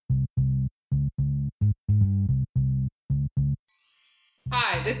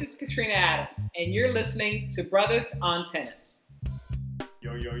Hi, this is Katrina Adams, and you're listening to Brothers on Tennis.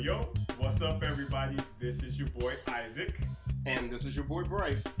 Yo, yo, yo. What's up, everybody? This is your boy, Isaac. And this is your boy,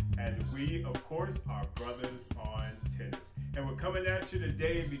 Bryce. And we, of course, are Brothers on Tennis. And we're coming at you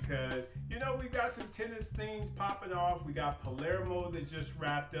today because, we got some tennis things popping off. We got Palermo that just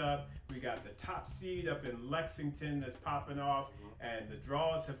wrapped up. We got the top seed up in Lexington that's popping off. And the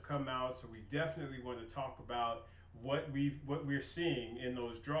draws have come out. So we definitely want to talk about what we're seeing in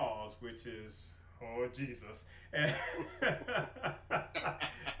those draws, which is, oh, Jesus. And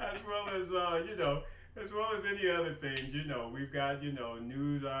as well as any other things, we've got,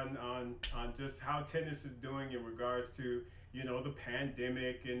 news on just how tennis is doing in regards to, the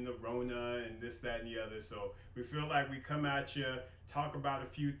pandemic and the Rona and this, that, and the other. So we feel like we come at you, talk about a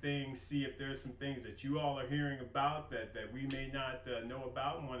few things, see if there's some things that you all are hearing about that we may not know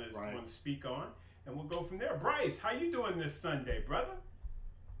about and want to speak on. And we'll go from there. Bryce, how you doing this Sunday, brother?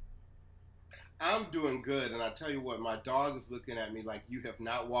 I'm doing good, and I tell you what, my dog is looking at me like you have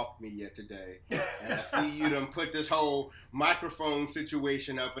not walked me yet today. And I see you done put this whole microphone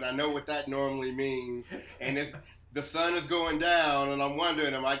situation up, and I know what that normally means. And if the sun is going down, and I'm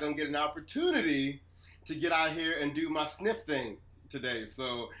wondering, am I going to get an opportunity to get out here and do my sniff thing today?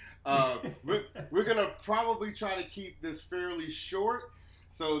 So we're going to probably try to keep this fairly short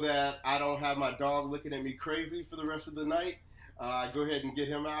so that I don't have my dog looking at me crazy for the rest of the night. Go ahead and get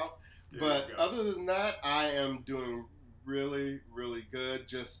him out. But other than that, I am doing really, really good.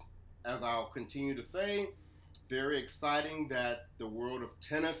 Just as I'll continue to say, very exciting that the world of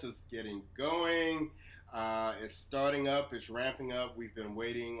tennis is getting going. It's starting up. It's ramping up. We've been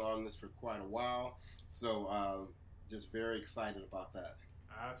waiting on this for quite a while. So just very excited about that.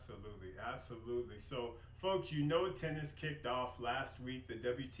 Absolutely. So, folks, tennis kicked off last week. The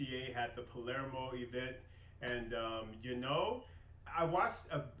WTA had the Palermo event. And, I watched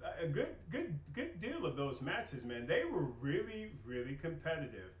a good deal of those matches, man. They were really, really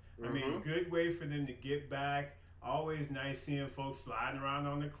competitive. Mm-hmm. I mean, good way for them to get back. Always nice seeing folks sliding around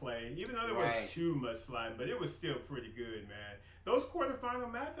on the clay, even though there wasn't too much sliding, but it was still pretty good, man. Those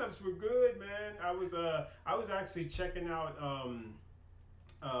quarterfinal matchups were good, man. I was actually checking out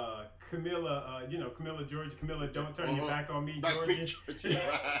Camilla, Camilla Georgia. Camilla, don't turn your back on me, Georgia.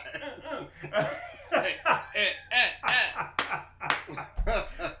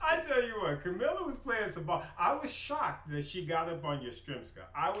 I tell you what, Camilla was playing some ball. I was shocked that she got up on Yastrzemska.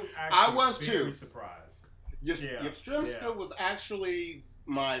 I was very surprised. Yastrzemska was actually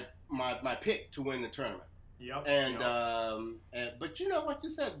my pick to win the tournament. Yep. But like you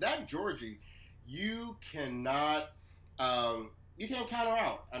said, that Georgie, you cannot. You can't count her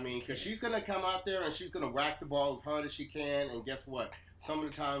out. I mean, because she's going to come out there and she's going to whack the ball as hard as she can. And guess what? Some of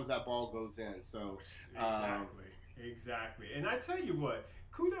the times that ball goes in. So Exactly. And I tell you what,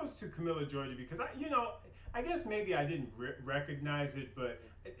 kudos to Camilla Georgia because, I guess maybe I didn't recognize it, but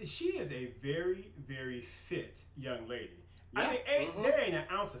she is a very, very fit young lady. Yeah. I mean, there ain't an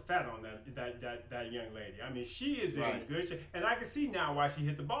ounce of fat on that young lady. I mean, she is in good shape. And I can see now why she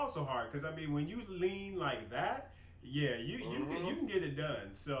hit the ball so hard because, I mean, when you lean like that, yeah, you can get it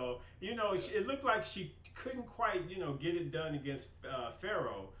done. So, it looked like she couldn't quite, get it done against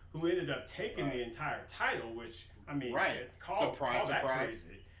Ferro, who ended up taking the entire title, which, I mean, call that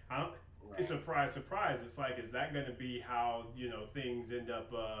crazy. It's surprise. It's like, is that going to be how, things end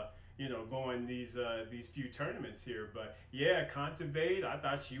up, going these few tournaments here? But, yeah, Kontaveit, I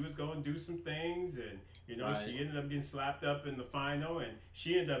thought she was going to do some things, and, she ended up getting slapped up in the final, and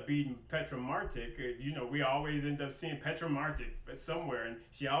she ended up beating Petra Martic. We always end up seeing Petra Martic somewhere, and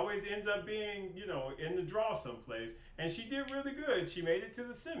she always ends up being, in the draw someplace. And she did really good. She made it to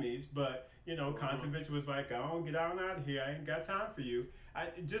the semis, but, Kontaveit was like, get out of here. I ain't got time for you.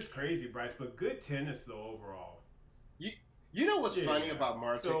 Just crazy, Bryce, but good tennis, though, overall. You know what's funny about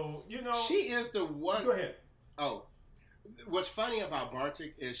Martic? So, she is the one. Go ahead. Oh, what's funny about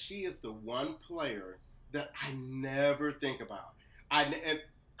Martic is she is the one player that I never think about. I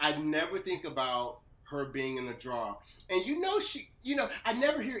never think about her being in the draw. And I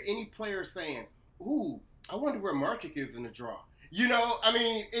never hear any player saying, ooh, I wonder where Martic is in the draw. I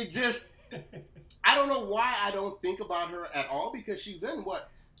mean, it just, I don't know why I don't think about her at all because she's in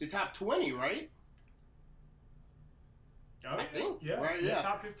the top 20, right? Oh, I think, yeah. Right, yeah.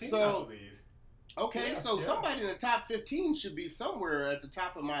 Top 15, so, I believe. Okay, somebody in the top 15 should be somewhere at the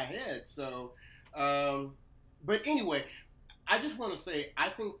top of my head. So, but anyway, I just want to say, I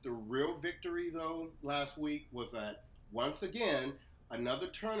think the real victory, though, last week was that, once again, another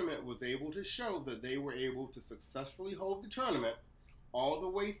tournament was able to show that they were able to successfully hold the tournament all the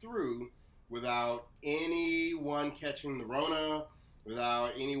way through without anyone catching the Rona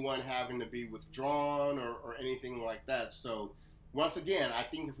without anyone having to be withdrawn or anything like that. So, once again, I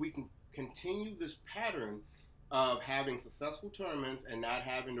think if we can continue this pattern of having successful tournaments and not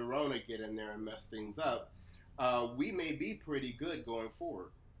having the Rona get in there and mess things up, we may be pretty good going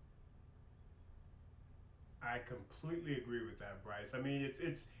forward. I completely agree with that, Bryce. I mean,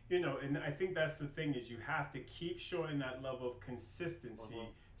 it's and I think that's the thing is you have to keep showing that level of consistency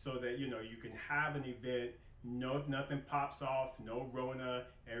so that you can have an event. No, nothing pops off. No Rona.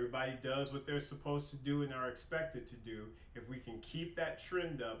 Everybody does what they're supposed to do and are expected to do. If we can keep that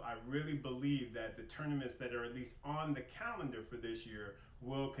trend up, I really believe that the tournaments that are at least on the calendar for this year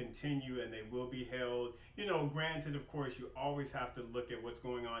will continue and they will be held. Granted, of course, you always have to look at what's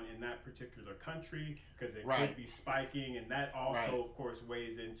going on in that particular country because it could be spiking, and that also, of course,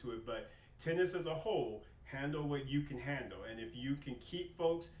 weighs into it. But tennis as a whole, handle what you can handle, and if you can keep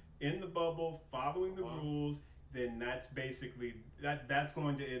folks in the bubble, following the rules, then that's basically that's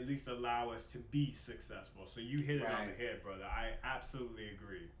going to at least allow us to be successful. So you hit it on the head, brother. I absolutely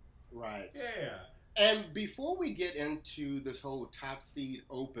agree. Right. Yeah. And before we get into this whole top seed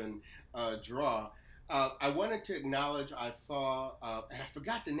open draw, I wanted to acknowledge I saw, and I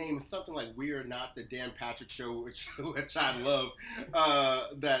forgot the name, something like We Are Not the Dan Patrick Show, which I love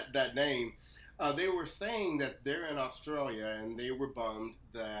that name. They were saying that they're in Australia and they were bummed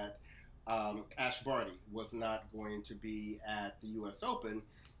that Ash Barty was not going to be at the U.S. Open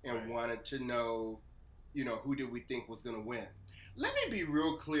and wanted to know, who did we think was going to win. Let me be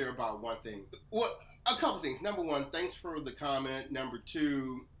real clear about one thing. Well, a couple things. Number one, thanks for the comment. Number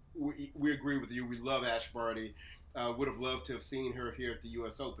two, we agree with you. We love Ash Barty. Would have loved to have seen her here at the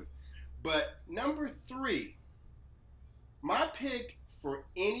U.S. Open. But number three, my pick for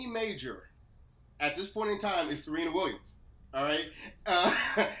any major at this point in time is Serena Williams. All right?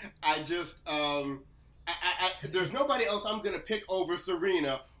 I just, there's nobody else I'm going to pick over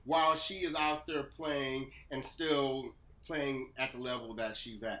Serena while she is out there playing and still playing at the level that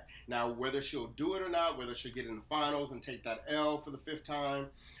she's at. Now, whether she'll do it or not, whether she'll get in the finals and take that L for the fifth time,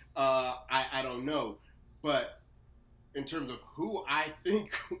 I don't know. But in terms of who I'm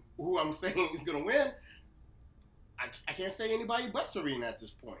saying is going to win, I can't say anybody but Serena at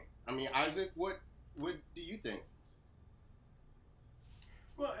this point. I mean, Isaac, what do you think?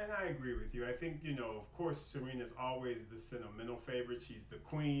 Well, and I agree with you. I think, of course, Serena's always the sentimental favorite. She's the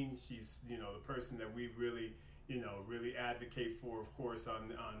queen. She's, the person that we really, really advocate for, of course,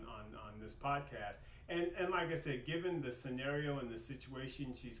 on this podcast. And like I said, given the scenario and the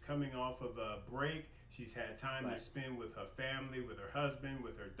situation, she's coming off of a break. She's had time to spend with her family, with her husband,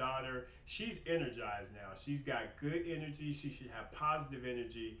 with her daughter. She's energized now. She's got good energy. She should have positive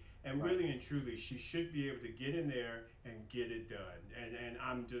energy. And really and truly, she should be able to get in there and get it done. And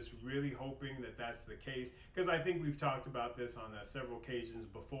I'm just really hoping that that's the case, because I think we've talked about this on several occasions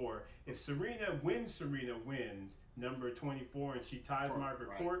before. If Serena wins number 24, and she ties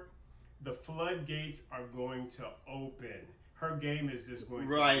Margaret Court, the floodgates are going to open. Her game is just going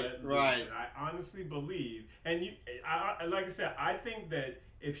to let loose. And I honestly believe, and like I said, I think that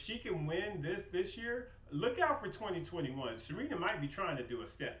if she can win this year, look out for 2021. Serena might be trying to do a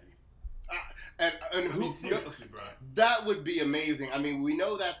Steffi. Seriously, bro. That would be amazing. I mean, we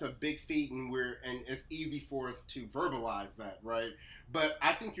know that's a big feat, and it's easy for us to verbalize that, right? But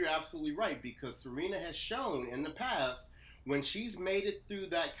I think you're absolutely right, because Serena has shown in the past when she's made it through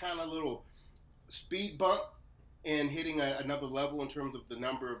that kind of little speed bump and hitting another level in terms of the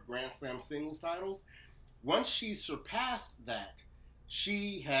number of Grand Slam singles titles. Once she surpassed that,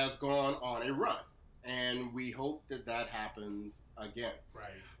 she has gone on a run, and we hope that happens again. Right.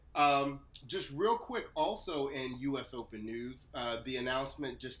 Just real quick, also in U.S. Open news, the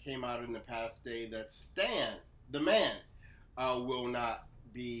announcement just came out in the past day that Stan, the man, will not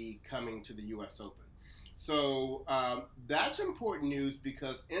be coming to the U.S. Open. So that's important news,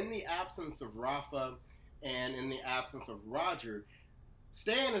 because in the absence of Rafa and in the absence of Roger,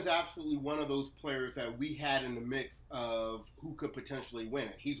 Stan is absolutely one of those players that we had in the mix of who could potentially win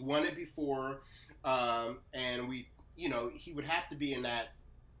it. He's won it before, and he would have to be in that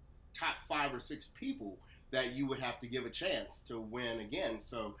top 5 or 6 people that you would have to give a chance to win again.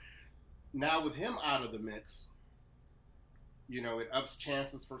 So now with him out of the mix, it ups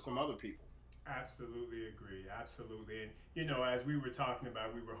chances for some other people. Absolutely agree. Absolutely. And, as we were talking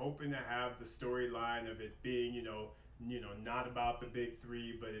about, we were hoping to have the storyline of it being, not about the big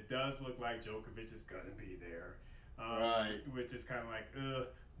three, but it does look like Djokovic is going to be there. Which is kind of like, ugh.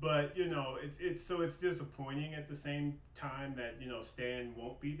 But, it's disappointing at the same time that, Stan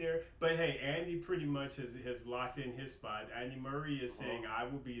won't be there. But, hey, Andy pretty much has locked in his spot. Andy Murray is saying, I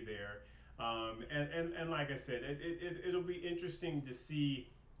will be there. And like I said, it'll be interesting to see,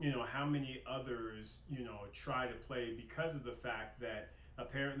 how many others, try to play because of the fact that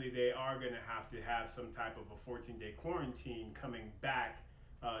apparently they are going to have some type of a 14-day quarantine coming back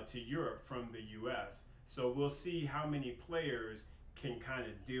to Europe from the U.S. So we'll see how many players can kind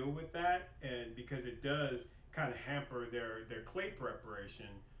of deal with that, and because it does kind of hamper their clay preparation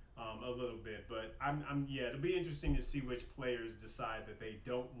a little bit. But it'll be interesting to see which players decide that they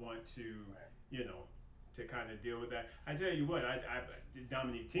don't want to, to kind of deal with that. I tell you what,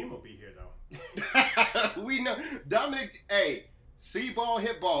 Dominic Thiem will be here though. We know Dominic. Hey, see ball,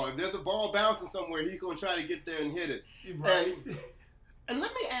 hit ball. If there's a ball bouncing somewhere, he's gonna try to get there and hit it. Right. And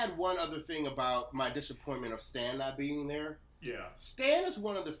let me add one other thing about my disappointment of Stan not being there. Yeah. Stan is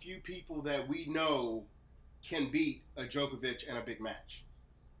one of the few people that we know can beat a Djokovic in a big match.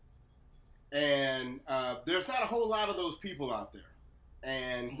 And there's not a whole lot of those people out there.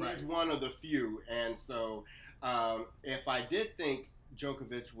 And he's one of the few. And so if I did think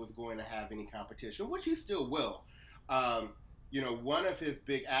Djokovic was going to have any competition, which he still will, one of his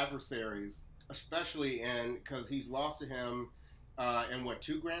big adversaries, especially because he's lost to him in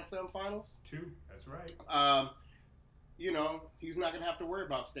 2 Grand Slam finals? 2, that's right. He's not going to have to worry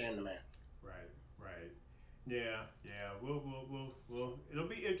about Stan the man. Right. Yeah. We'll it'll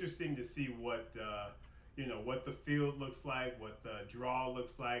be interesting to see what what the field looks like, what the draw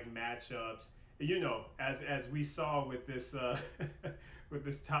looks like, matchups. As we saw with this with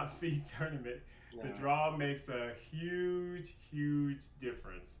this top seed tournament, the draw makes a huge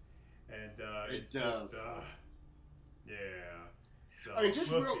difference, and it's just yeah. So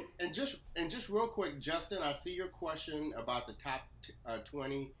just real quick, Justin, I see your question about the top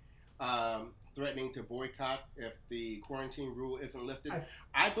 20 threatening to boycott if the quarantine rule isn't lifted.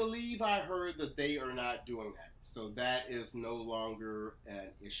 I believe I heard that they are not doing that, so that is no longer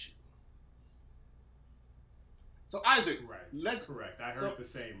an issue. So Isaac, correct. I heard the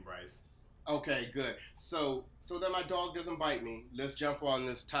same, Bryce. Okay, good. So that my dog doesn't bite me, let's jump on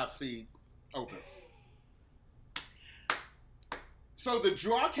this top seed open. So the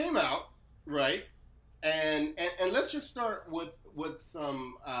draw came out, right? And let's just start with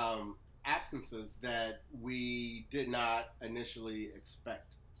some absences that we did not initially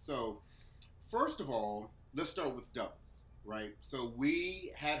expect. So first of all, let's start with doubles, right? So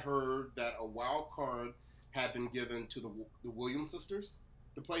we had heard that a wild card had been given to the Williams sisters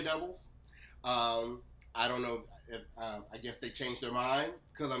to play doubles. I don't know if I guess they changed their mind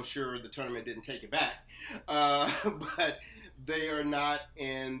because I'm sure the tournament didn't take it back. But they are not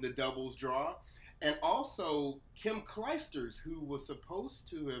in the doubles draw. And also, Kim Clijsters, who was supposed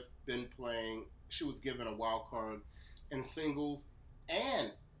to have been playing, she was given a wild card in singles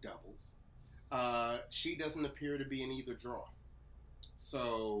and doubles. She doesn't appear to be in either draw.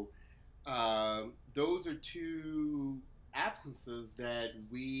 So those are 2 absences that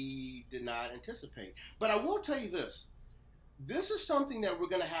we did not anticipate. But I will tell you this. This is something that we're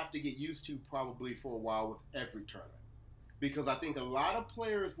going to have to get used to probably for a while with every tournament. Because I think a lot of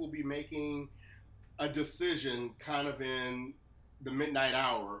players will be making a decision kind of in the midnight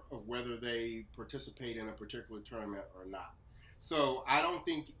hour of whether they participate in a particular tournament or not. So I don't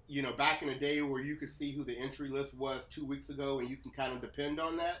think, back in the day where you could see who the entry list was 2 weeks ago and you can kind of depend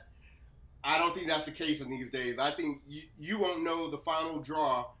on that, I don't think that's the case in these days. I think you won't know the final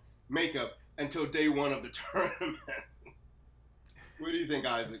draw makeup until day 1 of the tournament. What do you think,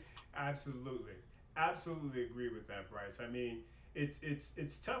 Isaac? Absolutely agree with that, Bryce. I mean,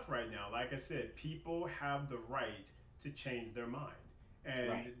 it's tough right now. Like I said, people have the right to change their mind,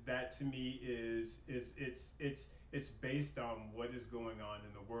 and that to me is it's based on what is going on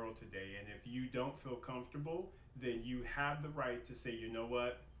in the world today. And if you don't feel comfortable, then you have the right to say, you know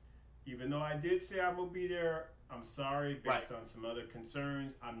what, even though I did say I will be there, I'm sorry, based on some other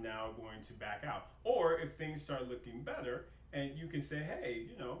concerns, I'm now going to back out. Or if things start looking better, and you can say, hey,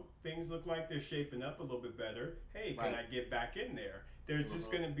 things look like they're shaping up a little bit better. Hey, can I get back in there? There's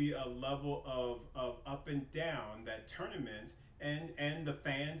just going to be a level of up and down that tournaments and the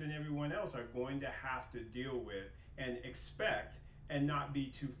fans and everyone else are going to have to deal with and expect and not be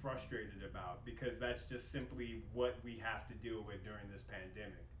too frustrated about, because that's just simply what we have to deal with during this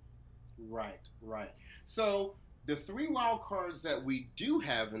pandemic. Right. So the 3 wild cards that we do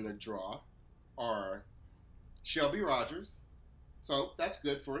have in the draw are Shelby Rogers. So that's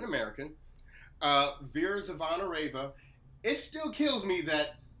good for an American. Vera Zvonareva. It still kills me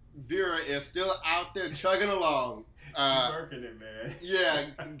that Vera is still out there chugging along. She's working it, man.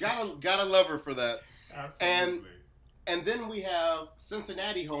 Yeah, gotta love her for that. Absolutely. And then we have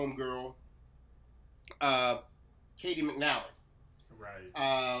Cincinnati homegirl, Katie McNally.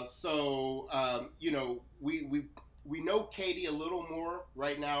 Right. We know Katie a little more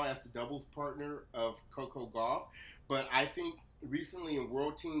right now as the doubles partner of Coco Gauff, but I think recently in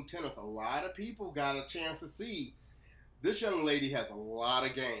World Team Tennis, a lot of people got a chance to see this young lady has a lot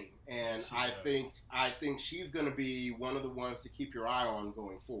of game, and I think she's going to be one of the ones to keep your eye on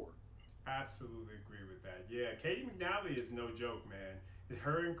going forward. Absolutely agree with that. Yeah, Katie McNally is no joke, man.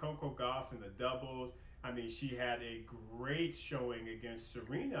 Her and Coco Gauff in the doubles. I mean, she had a great showing against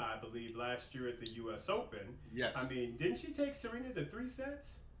Serena, I believe, last year at the U.S. Open. Yes. I mean, didn't she take Serena to 3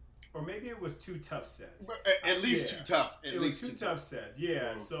 sets? Or maybe it was 2 tough sets. At least 2 tough. It was 2 tough sets.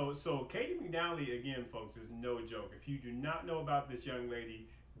 Yeah. So Katie McNally, again, folks, is no joke. If you do not know about this young lady,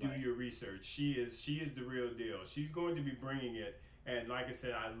 do your research. She is the real deal. She's going to be bringing it. And like I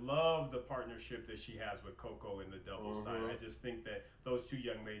said, I love the partnership that she has with Coco in the doubles side. I just think that those 2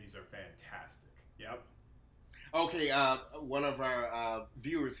 young ladies are fantastic. Yep. Okay, one of our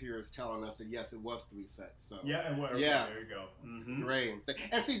viewers here is telling us that yes, it was 3 sets. So yeah, and what? Okay, yeah, there you go. Mm-hmm. Great.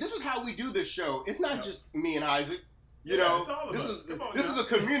 And see, this is how we do this show. It's not just me and Isaac. You yeah, know, it's all of this us. This is a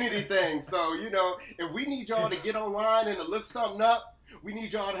community thing. So if we need y'all to get online and to look something up, we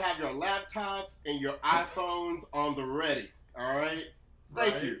need y'all to have your laptops and your iPhones on the ready. All right.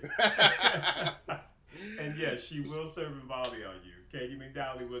 Thank you. And yes, she will serve a volley on you. Katie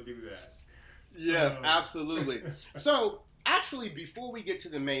McNally will do that. Yes, absolutely. So, actually, before we get to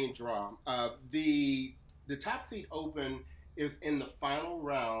the main draw, the Top Seed Open is in the final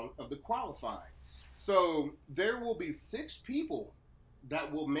round of the qualifying. So, there will be 6 people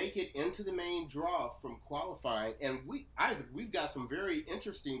that will make it into the main draw from qualifying. And we've got some very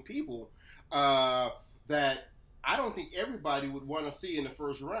interesting people that I don't think everybody would want to see in the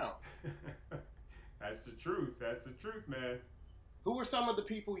first round. That's the truth. That's the truth, man. Who are some of the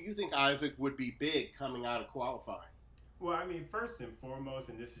people you think, Isaac, would be big coming out of qualifying? Well, I mean, first and foremost,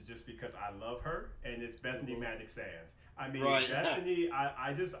 and this is just because I love her, and it's Bethany Mattek-Sands. I mean, Bethany,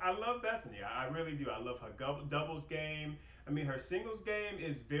 I love Bethany. I really do. I love her doubles game. I mean, her singles game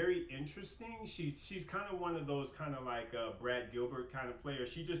is very interesting. She's kind of one of those kind of like Brad Gilbert kind of player.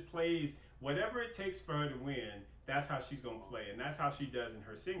 She just plays whatever it takes for her to win. That's how she's going to play, and that's how she does in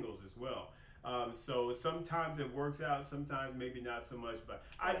her singles as well. So sometimes it works out, sometimes maybe not so much, but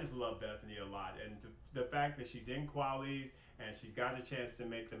I just love Bethany a lot. And the fact that she's in qualies and she's got a chance to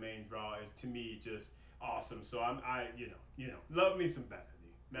make the main draw is, to me, just awesome. So I love me some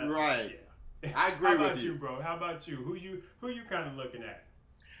Bethany. Right. Yeah. I agree with you. How about you, bro? How about you? Who you kind of looking at?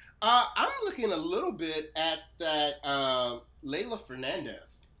 I'm looking a little bit at that Leylah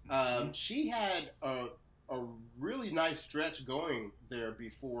Fernandez. She had a really nice stretch going there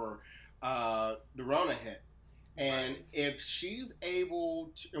before the Rona hit. And if she's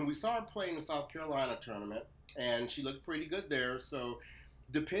able to, and we saw her play in the South Carolina tournament, and she looked pretty good there. So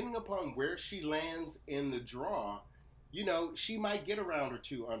depending upon where she lands in the draw, she might get a round or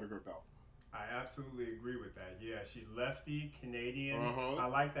 2 under her belt. I absolutely agree with that. Yeah, she's lefty, Canadian. I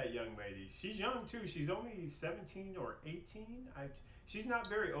like that young lady. She's young, too. She's only 17 or 18. She's not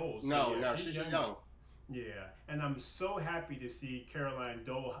very old. So no, she's young. Yeah, and I'm so happy to see Caroline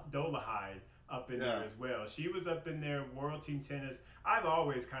Dolehide up in there as well. She was up in there, World Team Tennis. I've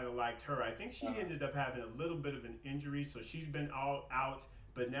always kind of liked her. I think she ended up having a little bit of an injury, so she's been all out.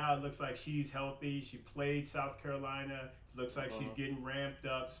 But now it looks like she's healthy. She played South Carolina. Looks like she's getting ramped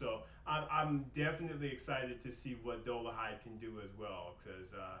up. So I'm definitely excited to see what Dolehide can do as well.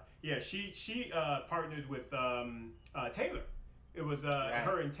 Because she partnered with Taylor. It was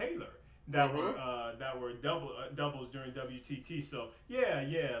her and Taylor that were doubles during WTT. So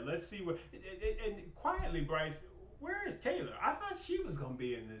let's see what. And quietly, Bryce, where is Taylor? I thought she was gonna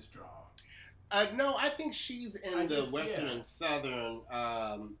be in this draw. No, I think she's in the Western and Southern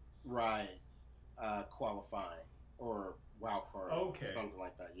qualifying or wild card, something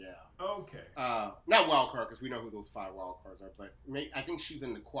like that. Yeah. Okay. Not wild card because we know who those 5 wild cards are, but I think she's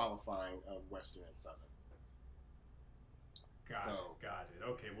in the qualifying of Western and Southern. Got it.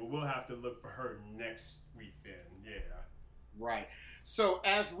 Okay, well, we'll have to look for her next week then. Yeah. Right. So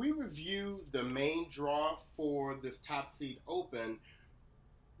as we review the main draw for this Top Seed Open,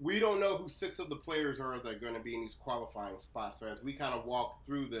 we don't know who 6 of the players are that are going to be in these qualifying spots. So as we kind of walk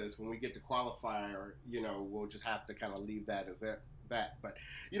through this, when we get to qualifier, we'll just have to kind of leave that as that. But,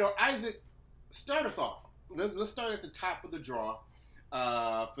 Isaac, start us off. Let's start at the top of the draw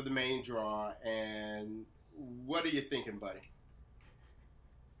for the main draw. And what are you thinking, buddy?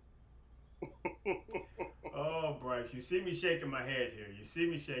 Oh Bryce, you see me shaking my head here. You see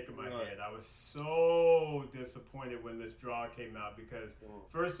me shaking my head. I was so disappointed when this draw came out because,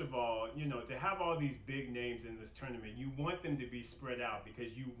 first of all, you know, to have all these big names in this tournament, you want them to be spread out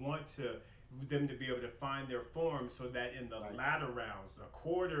because you want them to be able to find their form so that in the latter rounds, the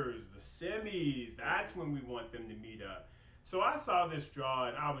quarters, the semis, that's when we want them to meet up. So I saw this draw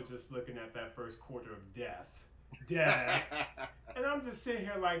and I was just looking at that first quarter of death. And I'm just sitting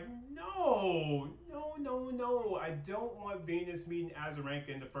here like, no. I don't want Venus meeting Azarenka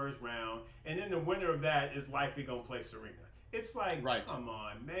in the first round, and then the winner of that is likely going to play Serena. It's like, come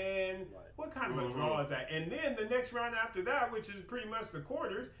on, man. What kind of a draw is that? And then the next round after that, which is pretty much the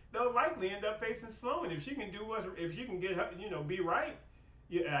quarters, they'll likely end up facing Sloane if she can if she can get her, you know, be right.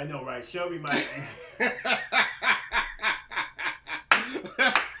 Yeah, I know, right? Shelby might.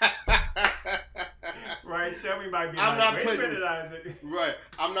 Right, Shelby might be wait a minute, Isaac. Right.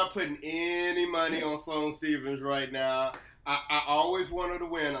 I'm not putting any money on Sloane Stephens right now. I always want her to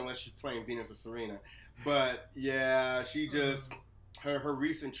win unless she's playing Venus or Serena. But, yeah, she just, her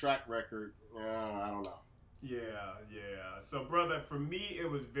recent track record, I don't know. Yeah. So, brother, for me, it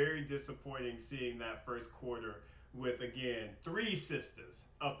was very disappointing seeing that first quarter with, again, 3 sisters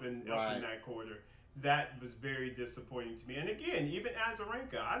up in that quarter. That was very disappointing to me. And again, even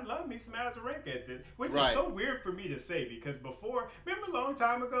Azarenka, I love me some Azarenka, which is so weird for me to say because before, remember a long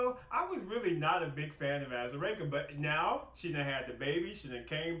time ago, I was really not a big fan of Azarenka, but now she done had the baby, she done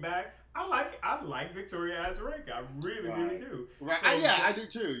came back. I like Victoria Azarenka. I really do. Right. So, I do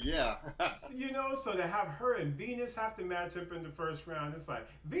too. Yeah. You know, so to have her and Venus have to match up in the first round, it's like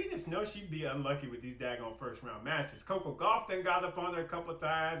Venus knows she'd be unlucky with these daggone first round matches. Coco Gauff then got up on her a couple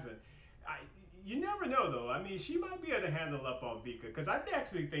times, and you never know, though. I mean, she might be able to handle up on Vika because I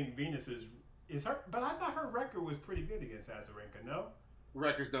actually think Venus is her. But I thought her record was pretty good against Azarenka. No,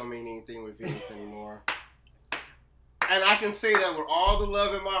 records don't mean anything with Venus anymore. And I can say that with all the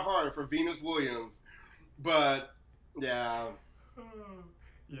love in my heart for Venus Williams, but yeah.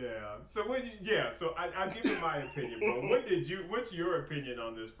 So So I'm giving my opinion, bro. What's your opinion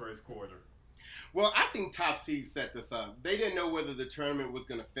on this first quarter? Well, I think top seed set this up. They didn't know whether the tournament was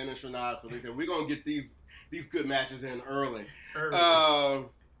going to finish or not, so they said, we're going to get these good matches in early.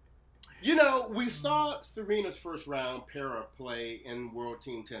 You know, we saw Serena's first round para play in World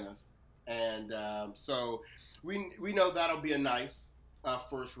Team Tennis, and so we know that'll be a nice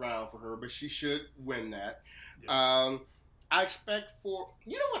first round for her, but she should win that. Yes. I expect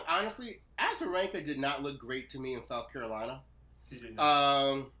you know what, honestly, Azarenka did not look great to me in South Carolina. She did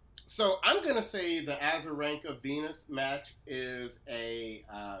not. So I'm going to say the Azarenka-Venus match is a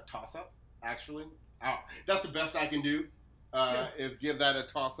toss-up, actually. That's the best I can do, is give that a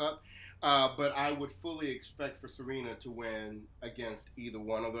toss-up. But I would fully expect for Serena to win against either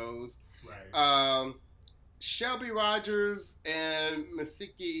one of those. Right. Shelby Rogers and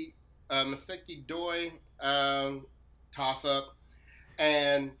Misaki Doi, toss-up.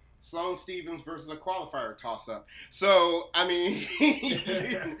 And Sloane Stephens versus a qualifier toss-up. So, I mean,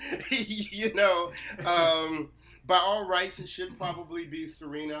 you know, by all rights, it should probably be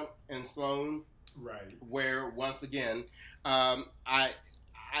Serena and Sloane. Right. Where, once again,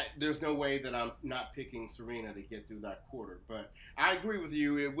 there's no way that I'm not picking Serena to get through that quarter. But I agree with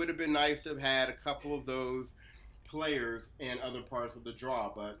you. It would have been nice to have had a couple of those players in other parts of the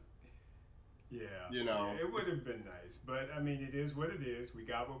draw, but yeah, you know, it would have been nice, but I mean, it is what it is. We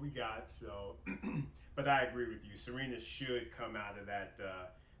got what we got, so. But I agree with you. Serena should come out of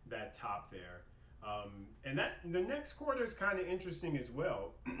that top there, and that the next quarter is kind of interesting as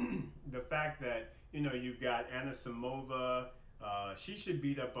well. The fact that you've got Anna Samova, she should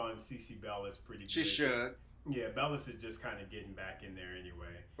beat up on Cici Bellis pretty good. She should. Yeah, Bellis is just kind of getting back in there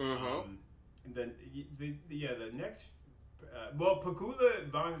anyway. Mm-hmm. And then the next. Pegula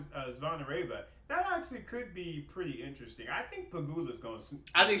Zvonareva, that actually could be pretty interesting. I think Pegula's going to.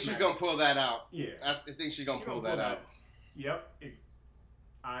 I think she's going to pull that out. Yeah, I think she's going to pull that out. Yep,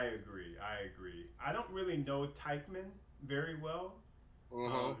 I agree. I don't really know Teichmann very well.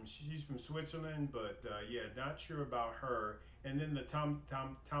 Mm-hmm. She's from Switzerland, but not sure about her. And then the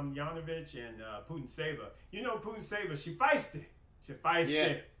Tomljanovic and Putintseva. Putintseva, she feisty.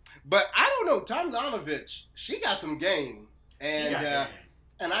 Yeah. But I don't know, Tomljanovic, she got some game.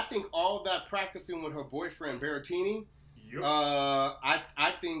 And I think all that practicing with her boyfriend Berrettini, yep.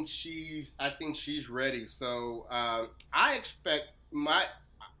 I think she's ready. So I expect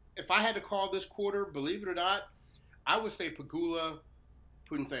if I had to call this quarter, believe it or not, I would say Pegula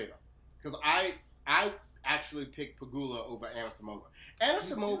Putintseva. Because actually pick Pegula over Anisimova.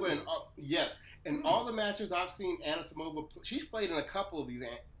 Anisimova, in all the matches I've seen Anisimova, she's played in a couple of these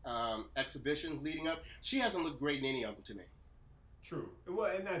exhibitions leading up. She hasn't looked great in any of them to me. True.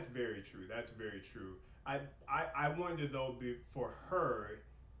 Well, and that's very true. That's very true. I wonder though, for her,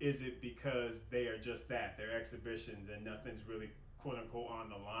 is it because they are just that? They're exhibitions and nothing's really quote unquote on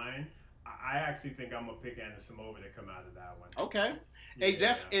the line? I actually think I'm gonna pick Anisimova to come out of that one. Okay,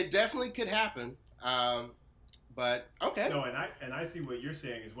 Yeah. it definitely could happen. But okay. No, and I see what you're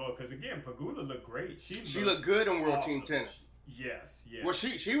saying as well, because again, Pegula looked great. She looked good in World awesome. Team Tennis. Yes. Well,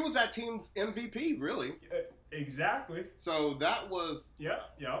 she was that team's MVP, really. Exactly. So that was.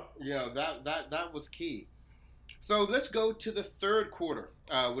 Yep. You know, that was key. So let's go to the third quarter,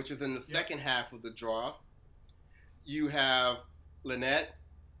 which is in the second half of the draw. You have Lynette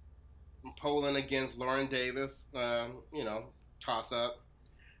Poland against Lauren Davis. Toss up.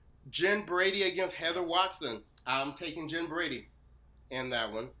 Jen Brady against Heather Watson. I'm taking Jen Brady in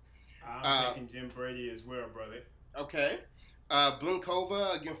that one. I'm taking Jen Brady as well, brother. Okay.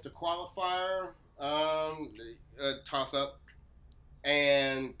 Blinkova against the qualifier. Toss up.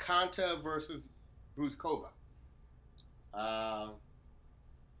 And Konta versus Bruskova. I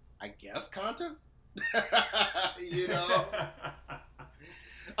guess Konta?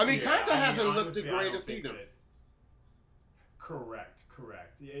 I mean, Konta hasn't looked the greatest either. Correct.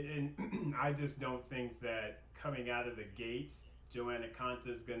 And I just don't think that coming out of the gates, Joanna Konta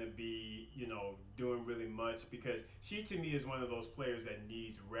is going to be, doing really much, because she, to me, is one of those players that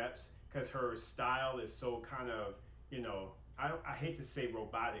needs reps, because her style is so kind of, I hate to say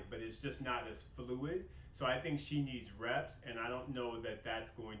robotic, but it's just not as fluid. So I think she needs reps, and I don't know that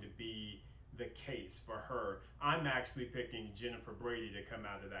that's going to be the case for her. I'm actually picking Jennifer Brady to come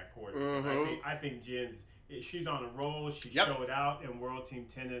out of that quarter. Mm-hmm. I think she's on a roll. She showed out in World Team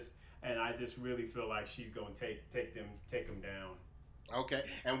Tennis, and I just really feel like she's going to take them down. Okay,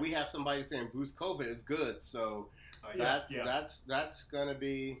 and we have somebody saying Bruskova is good, so that's going to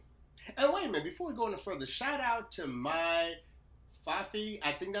be. And wait a minute, before we go any further, shout out to my Fafi.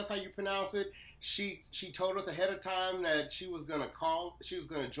 I think that's how you pronounce it. She told us ahead of time that she was going to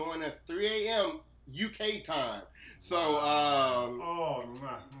join us 3 a.m. UK time. So,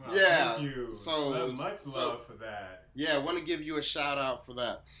 thank you. So much love for that. Yeah, I want to give you a shout out for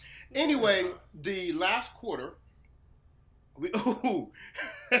that. Anyway, the last quarter, I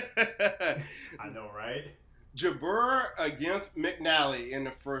know, right? Jabeur against McNally in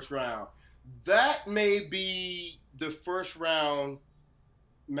the first round. That may be the first round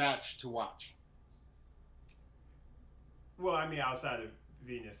match to watch. Well, I mean, outside of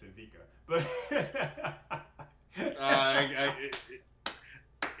Venus and Vika, but I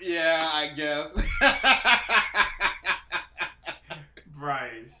guess.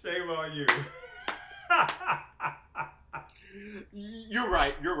 Bryce, shame on you. You're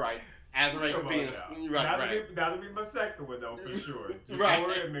right. Azurite and Venus. That'll be my second one, though, for sure. Jabeur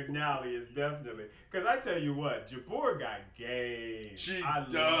Right. and McNally is definitely, because I tell you what, Jabeur got game. I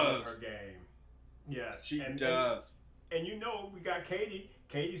does. love her game. Yes, she does. And we got Katie.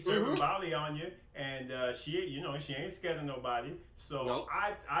 Katie serving volley on you, and she ain't scared of nobody. So nope.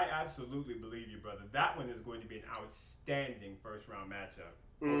 I absolutely believe you, brother. That one is going to be an outstanding first round matchup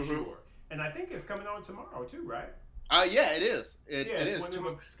for sure. And I think it's coming on tomorrow too, right? Yeah, it is. It is when they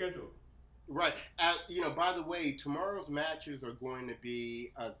were scheduled. Right. By the way, tomorrow's matches are going to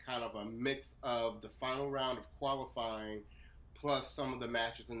be a kind of a mix of the final round of qualifying plus some of the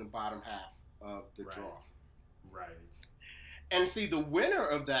matches in the bottom half of the draw. Right. And see, the winner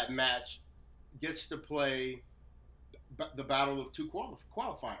of that match gets to play the battle of two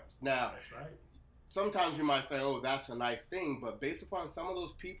qualifiers. Now, that's right. Sometimes you might say, oh, that's a nice thing, but based upon some of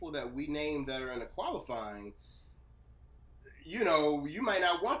those people that we named that are in the qualifying, you might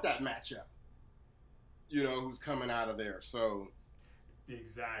not want that matchup, who's coming out of there. So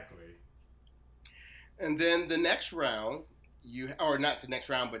exactly. And then the next round, or not the next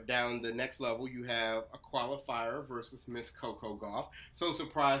round, but down the next level, you have a qualifier versus Miss Coco Gauff. So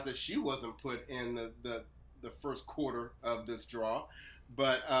surprised that she wasn't put in the first quarter of this draw.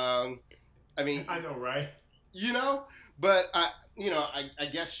 But, I mean... I know, right? But, I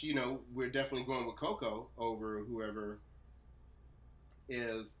guess, we're definitely going with Coco over whoever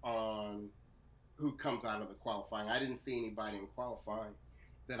is who comes out of the qualifying. I didn't see anybody in qualifying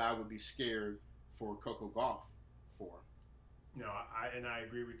that I would be scared for Coco Gauff for. No, I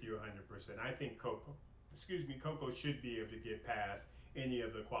agree with you 100%. I think Coco should be able to get past any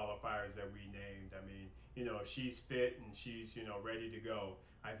of the qualifiers that we named. I mean, if she's fit and she's, ready to go,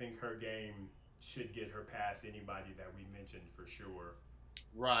 I think her game should get her past anybody that we mentioned for sure.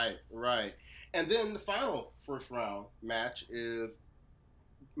 Right, right. And then the final first round match is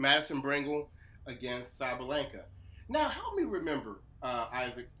Madison Bringle against Sabalenka. Now, help me remember,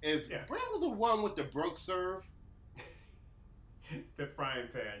 Isaac, is Yeah. Bringle the one with the broke serve? The frying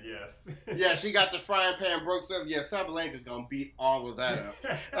pan, yes. Yeah, she got the frying pan broke serve. Yeah, Sabalenka gonna beat all of that up.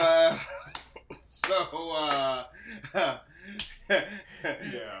 Uh, so,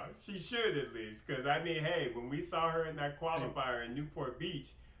 yeah, she should at least. Because, I mean, hey, when we saw her in that qualifier in Newport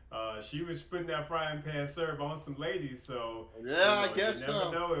Beach, she was putting that frying pan serve on some ladies. So, yeah, I guess you never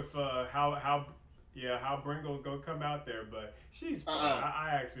so. know if how Bringle's gonna come out there. But she's fun.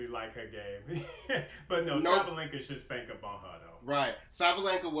 I actually like her game. But no, Nope. Sabalenka should spank up on her, though. Right.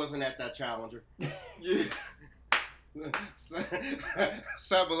 Sabalenka wasn't at that challenger. Yeah.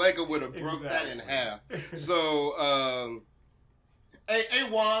 Sabalenka would have broke that in half. So, hey,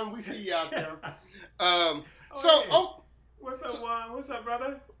 Juan, we see you out there. Hey. What's up, Juan? What's up,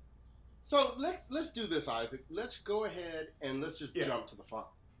 brother? So let's do this, Isaac. Let's go ahead and let's just jump to the final.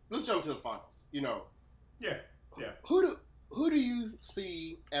 Let's jump to the finals. You know. Yeah. Who do you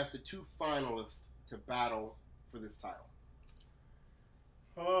see as the two finalists to battle for this title?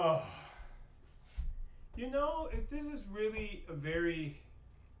 Oh, this is really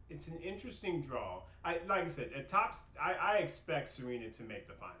it's an interesting draw. Like I said, at tops, I expect Serena to make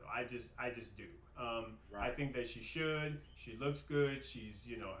the final. I just do. Right. I think that she should. She looks good. She's,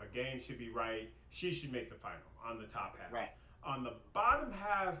 her game should be right. She should make the final on the top half. Right. On the bottom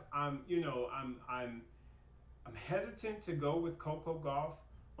half, I'm hesitant to go with Coco Gauff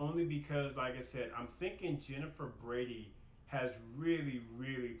only because, like I said, I'm thinking Jennifer Brady has really,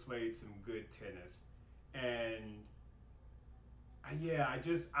 really played some good tennis, and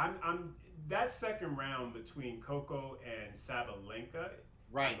I'm that second round between Coco and Sabalenka.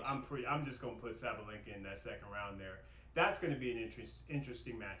 Right. I'm just gonna put Sabalenka in that second round there. That's gonna be an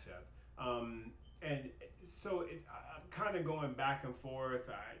interesting matchup. And so I'm kind of going back and forth.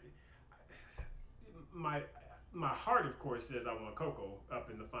 My heart, of course, says I want Coco up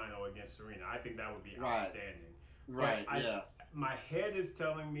in the final against Serena. I think that would be outstanding. Right. Yeah. My head is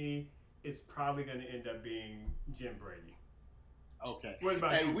telling me it's probably going to end up being Jim Brady. Okay. What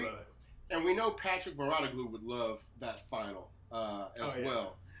about you, brother? And we know Patrick Mouratoglou would love that final as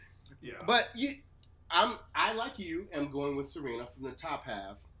well. Yeah. But I like you am going with Serena from the top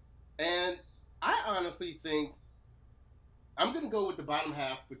half, and I honestly think I'm going to go with the bottom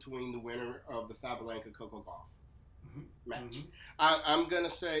half between the winner of the Sabalenka Coco Gauff match. Mm-hmm. I'm going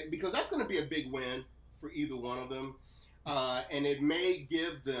to say because that's going to be a big win for either one of them, and it may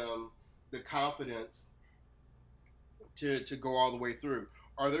give them the confidence to go all the way through.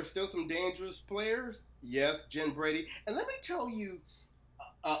 Are there still some dangerous players? Yes, Jen Brady. And let me tell you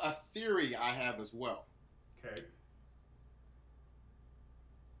a theory I have as well. Okay.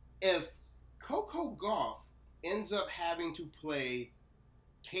 If Coco Gauff ends up having to play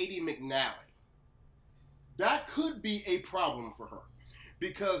Katie McNally, that could be a problem for her.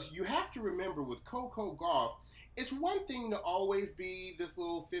 Because you have to remember with Coco Gauff, it's one thing to always be this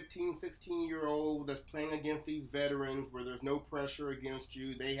little 15, 16-year-old that's playing against these veterans where there's no pressure against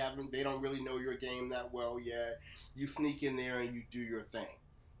you. They don't really know your game that well yet. You sneak in there and you do your thing.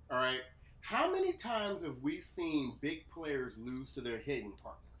 All right? How many times have we seen big players lose to their hitting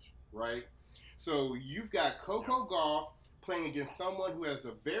partners, right? So you've got Coco Gauff playing against someone who has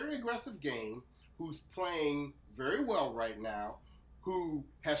a very aggressive game, who's playing very well right now, who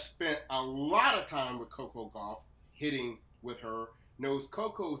has spent a lot of time with Coco Gauff, hitting with her, knows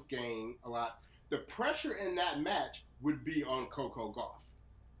Coco's game a lot. The pressure in that match would be on Coco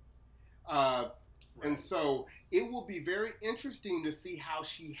Gauff. And so it will be very interesting to see how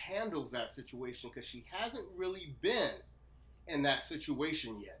she handles that situation because she hasn't really been in that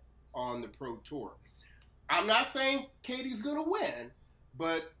situation yet on the Pro Tour. I'm not saying Katie's going to win,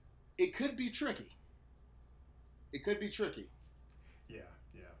 but it could be tricky. It could be tricky. Yeah.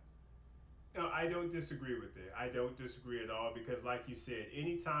 No, I don't disagree with it. I don't disagree at all because, like you said,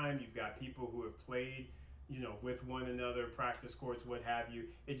 anytime you've got people who have played, with one another, practice courts, what have you,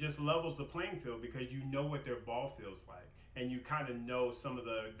 it just levels the playing field because you know what their ball feels like and you kind of know some of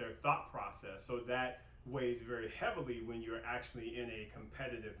their thought process. So that weighs very heavily when you're actually in a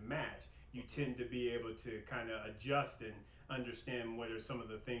competitive match. You tend to be able to kind of adjust and understand what are some of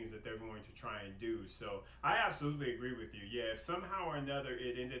the things that they're going to try and do. So I absolutely agree with you. Yeah, if somehow or another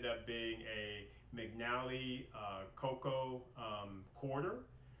it ended up being a McNally Coco quarter,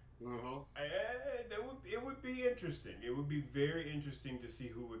 it would be interesting. It would be very interesting to see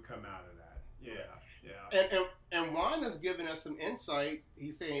who would come out of that. Yeah. Yeah. And Juan has given us some insight.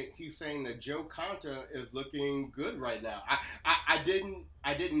 He's saying that Joe Conta is looking good right now. I didn't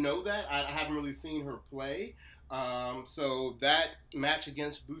know that. I haven't really seen her play. So that match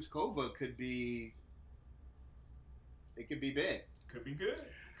against Buskova could be big. Could be good.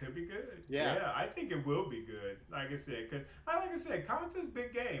 Could be good. Yeah. I think it will be good. Like I said, because Conta's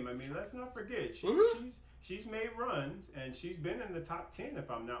big game. I mean, let's not forget she's made runs and she's been in the top 10 if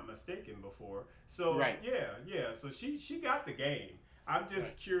I'm not mistaken before. So right. yeah. So she got the game. I'm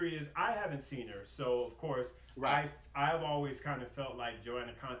just curious. I haven't seen her, so of course I've always kind of felt like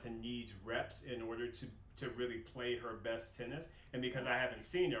Johanna Konta needs reps in order to really play her best tennis. And because I haven't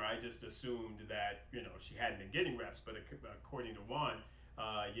seen her, I just assumed that she hadn't been getting reps. But according to Juan,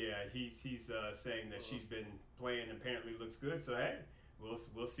 he's saying that she's been playing and apparently looks good. So hey,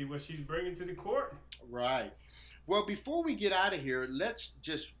 we'll see what she's bringing to the court. Right. Well, before we get out of here, let's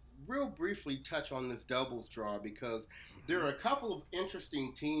just real briefly touch on this doubles draw because there are a couple of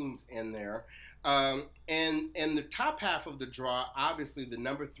interesting teams in there. And the top half of the draw, obviously the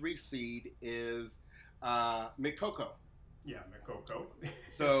number 3 seed is McCoco. Yeah, McCoco.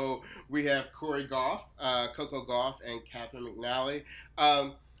 So we have Corey Goff, Coco Gauff, and Catherine McNally.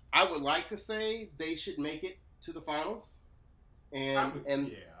 I would like to say they should make it to the finals, and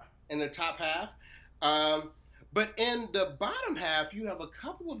in the top half. But in the bottom half, you have a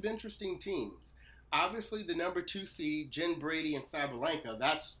couple of interesting teams. Obviously, the number 2 seed, Jen Brady and Sabalenka.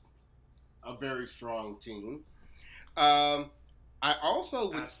 That's a very strong team. I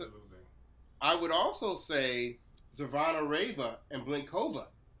would also say Zvana Reva and Blinkova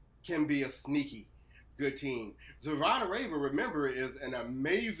can be a sneaky good team. Zvana Reva, remember, is an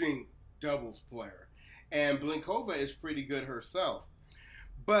amazing doubles player, and Blinkova is pretty good herself.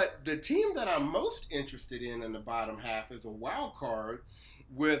 But the team that I'm most interested in the bottom half is a wild card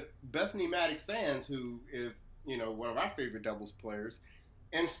with Bethany Mattek-Sands, who is, one of our favorite doubles players,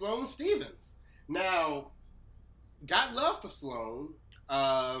 and Sloane Stephens. Now, got love for Sloane,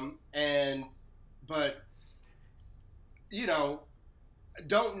 but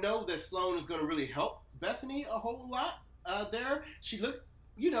don't know that Sloane is going to really help Bethany a whole lot there. She looked,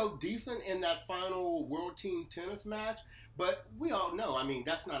 decent in that final World Team Tennis match, but we all know,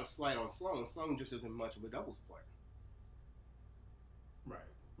 that's not a slight on Sloane. Sloane just isn't much of a doubles player.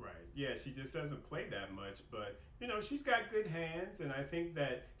 Right. Yeah, she just doesn't play that much, but she's got good hands, and I think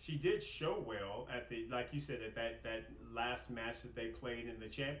that she did show well at like you said, at that last match that they played in the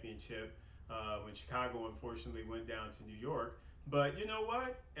championship when Chicago unfortunately went down to New York. But you know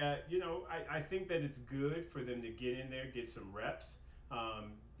what? I think that it's good for them to get in there, get some reps.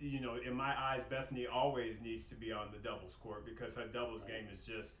 In my eyes, Bethany always needs to be on the doubles court because her doubles game is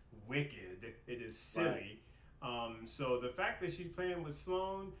just wicked. It is silly. Right. So the fact that she's playing with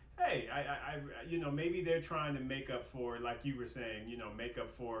Sloane, hey, I maybe they're trying to make up for, like you were saying, make up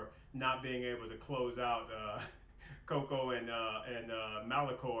for not being able to close out Coco and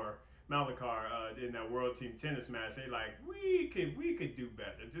Malakar in that World Team Tennis match. They like we could do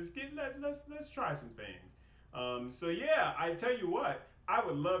better. Just let's try some things. So yeah, I tell you what, I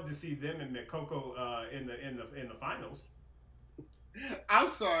would love to see them and McCoco in the finals. I'm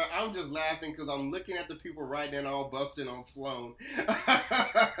sorry, I'm just laughing because I'm looking at the people right now all busting on Sloane.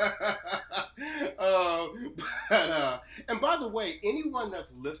 And by the way, anyone that's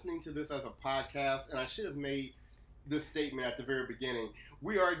listening to this as a podcast, and I should have made this statement at the very beginning,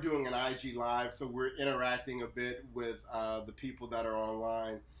 we are doing an IG Live, so we're interacting a bit with the people that are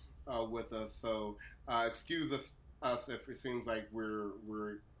online with us. So excuse us if it seems like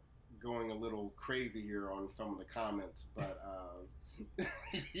we're going a little crazy here on some of the comments, but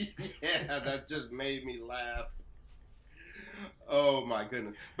yeah, that just made me laugh. Oh my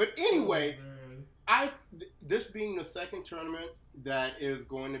goodness! But anyway, this being the second tournament that is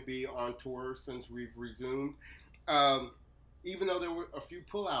going to be on tour since we've resumed. Even though there were a few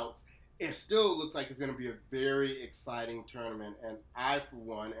pullouts, it still looks like it's going to be a very exciting tournament, and I, for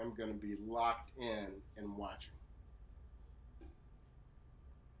one, am going to be locked in and watching.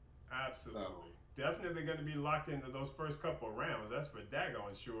 Absolutely. So. Definitely going to be locked into those first couple of rounds. That's for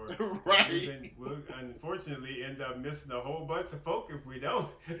daggone sure. Right. We'll unfortunately end up missing a whole bunch of folk if we don't.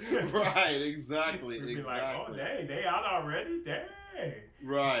 Right, exactly. We'll be like, oh, dang, they out already? Dang.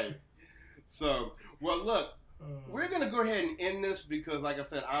 Right. So, well, look. We're going to go ahead and end this because, like I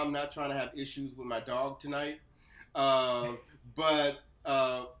said, I'm not trying to have issues with my dog tonight. But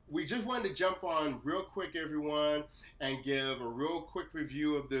we just wanted to jump on real quick, everyone, and give a real quick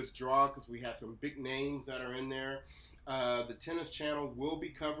review of this draw because we have some big names that are in there. The Tennis Channel will be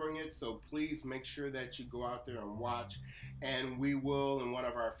covering it, so please make sure that you go out there and watch. And we will, in one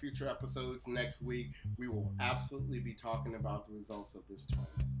of our future episodes next week, we will absolutely be talking about the results of this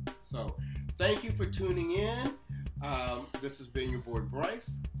tournament. So thank you for tuning in. This has been your boy Bryce.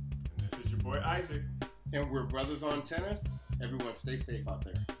 And this is your boy Isaac. And we're Brothers on Tennis. Everyone stay safe out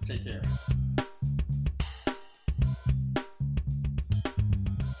there. Take care.